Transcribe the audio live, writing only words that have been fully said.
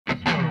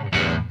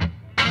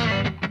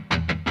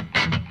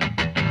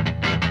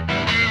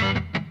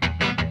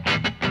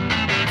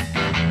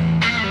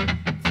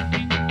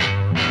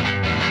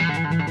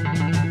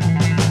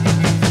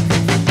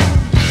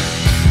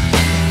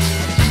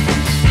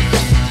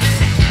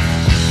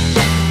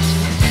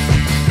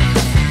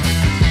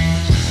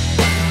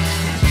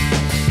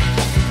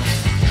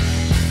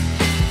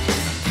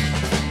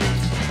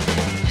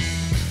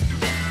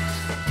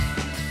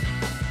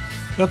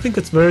I think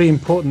it's very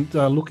important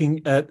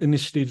looking at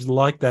initiatives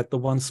like that, the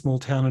One Small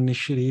Town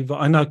initiative.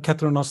 I know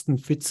Catherine Austin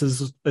Fitz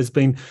has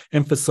been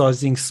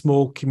emphasizing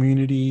small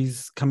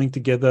communities coming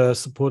together,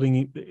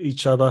 supporting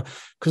each other,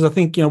 because I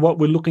think, what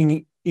we're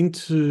looking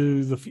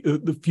into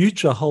the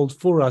future holds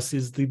for us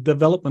is the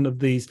development of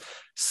these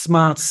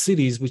smart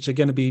cities, which are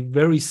going to be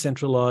very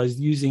centralized,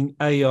 using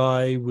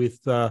AI with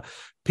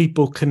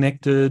people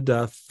connected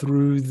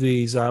through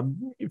these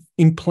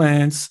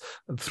implants,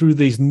 through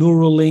these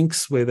neural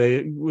links,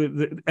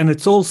 and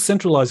it's all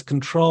centralized,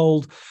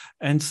 controlled.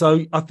 And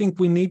so I think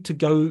we need to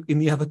go in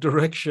the other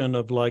direction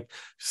of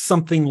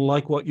something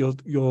like what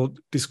you're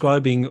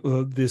describing,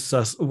 this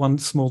One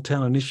Small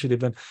Town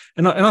initiative,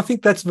 and I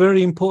think that's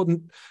very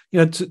important,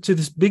 to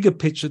this bigger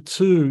picture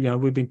too.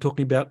 We've been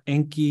talking about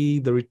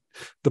Enki,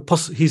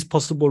 his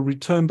possible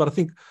return, but I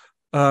think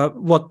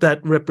what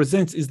that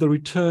represents is the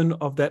return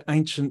of that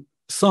ancient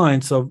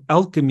science of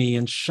alchemy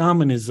and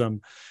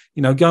shamanism,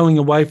 going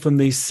away from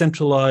these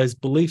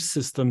centralized belief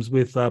systems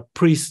with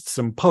priests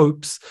and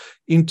popes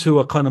into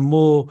a kind of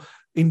more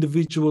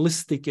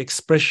individualistic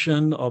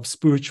expression of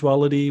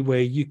spirituality,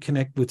 where you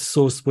connect with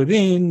source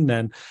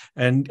within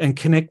and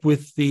connect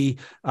with the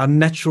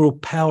natural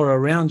power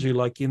around you,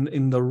 like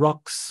in the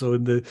rocks or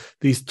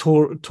these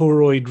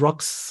toroid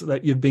rocks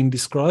that you've been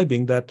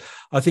describing. That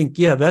I think,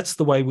 that's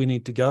the way we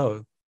need to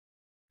go.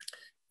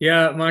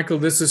 Yeah, Michael,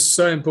 this is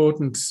so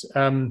important.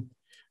 And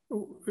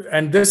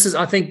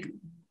I think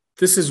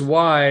this is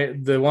why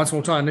the One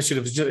Small Town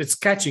initiative it's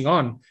catching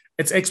on.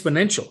 It's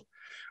exponential.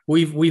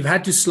 We've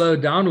had to slow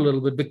down a little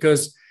bit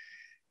because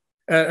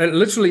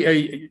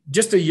literally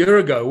just a year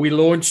ago, we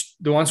launched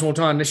the One Small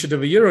Town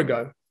initiative a year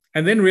ago,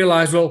 and then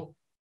realized,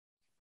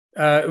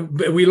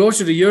 we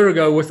launched it a year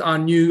ago with our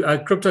new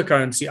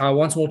cryptocurrency, our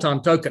One Small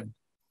Town token.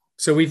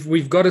 So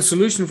we've got a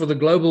solution for the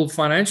global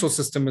financial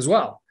system as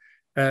well,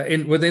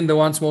 within the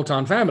One Small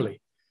Town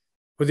family.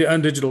 With your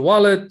own digital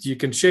wallet, you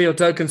can share your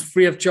tokens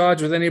free of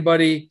charge with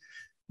anybody,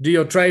 do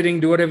your trading,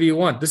 do whatever you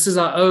want. This is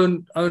our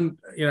own.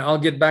 I'll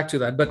get back to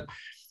that, but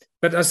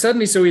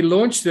suddenly, so we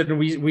launched it, and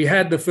we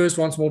had the first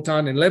One Small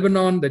Town in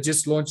Lebanon that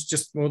just launched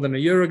just more than a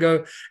year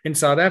ago, in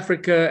South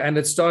Africa, and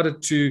it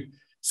started to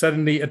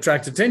suddenly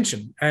attract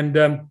attention. And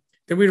then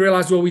we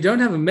realized, we don't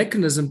have a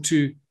mechanism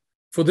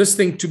for this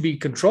thing to be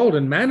controlled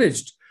and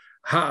managed.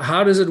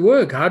 How does it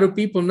work? How do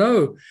people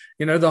know?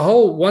 The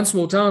whole One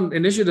Small Town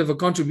initiative or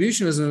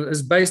contribution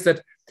is based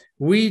that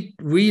we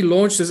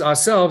launched this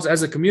ourselves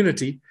as a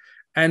community,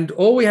 and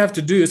all we have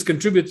to do is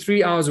contribute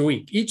 3 hours a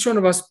week. Each one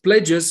of us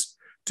pledges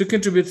to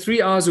contribute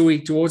 3 hours a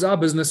week towards our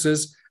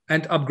businesses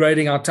and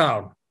upgrading our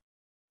town.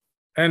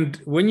 And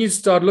when you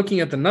start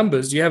looking at the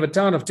numbers, you have a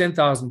town of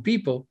 10,000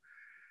 people,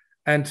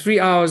 and 3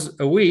 hours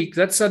a week,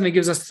 that suddenly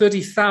gives us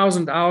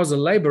 30,000 hours of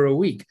labor a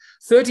week.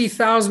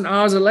 30,000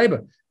 hours of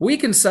labor. We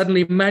can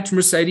suddenly match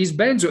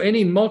Mercedes-Benz or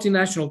any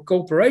multinational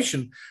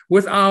corporation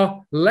with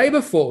our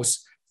labor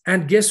force.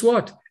 And guess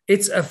what?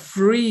 It's a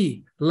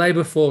free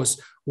labor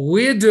force.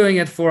 We're doing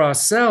it for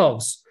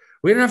ourselves.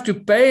 We don't have to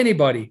pay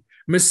anybody.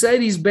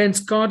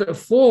 Mercedes-Benz can't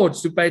afford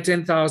to pay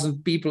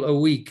 10,000 people a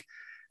week.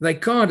 They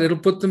can't. It'll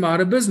put them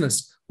out of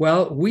business.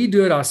 Well, we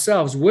do it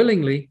ourselves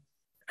willingly,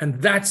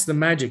 and that's the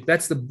magic.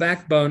 That's the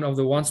backbone of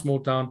the One Small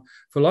Town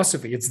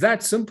philosophy. It's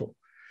that simple.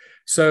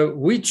 So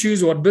we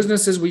choose what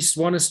businesses we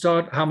want to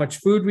start, how much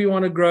food we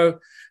want to grow,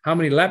 how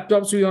many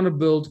laptops we want to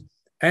build,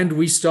 and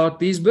we start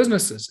these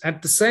businesses.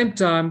 At the same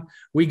time,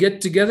 we get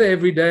together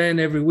every day and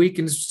every week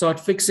and start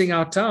fixing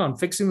our town,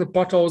 fixing the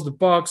potholes, the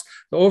parks,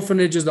 the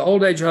orphanages, the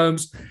old age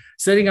homes,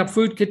 setting up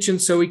food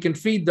kitchens so we can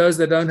feed those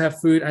that don't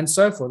have food, and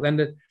so forth.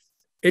 And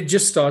it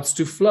just starts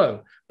to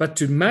flow. But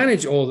to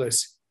manage all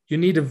this, you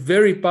need a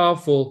very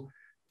powerful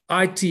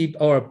IT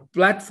or a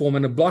platform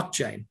and a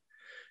blockchain.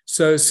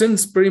 So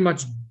since pretty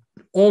much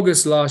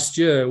August last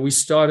year, we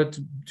started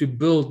to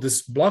build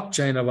this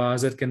blockchain of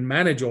ours that can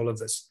manage all of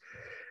this.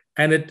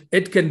 And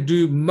it can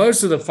do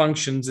most of the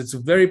functions. It's a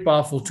very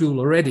powerful tool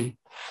already,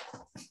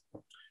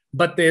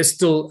 but there's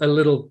still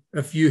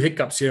a few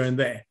hiccups here and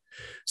there.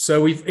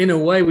 So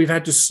we've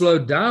had to slow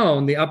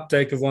down the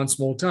uptake of One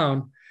Small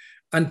Town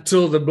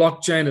until the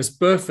blockchain is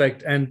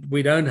perfect and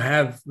we don't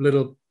have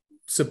little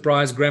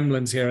surprise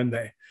gremlins here and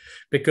there.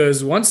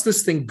 Because once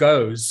this thing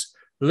goes,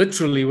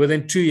 literally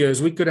within 2 years,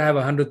 we could have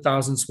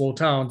 100,000 small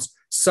towns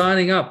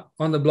signing up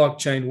on the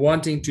blockchain,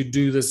 wanting to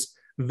do this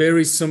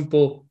very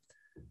simple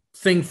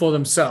thing for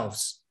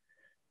themselves.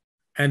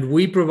 And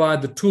we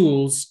provide the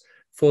tools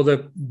for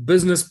the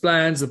business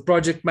plans, the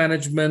project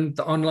management,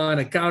 the online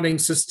accounting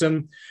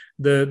system,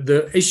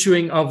 the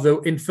issuing of the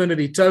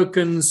infinity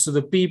tokens to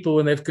the people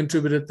when they've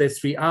contributed their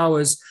 3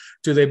 hours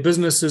to their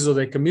businesses or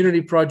their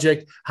community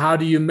project. How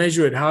do you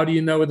measure it? How do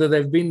you know whether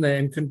they've been there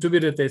and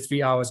contributed their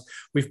 3 hours?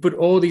 We've put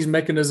all these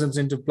mechanisms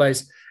into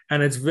place,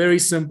 and it's very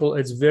simple.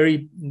 It's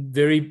very,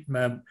 very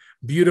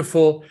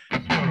beautiful.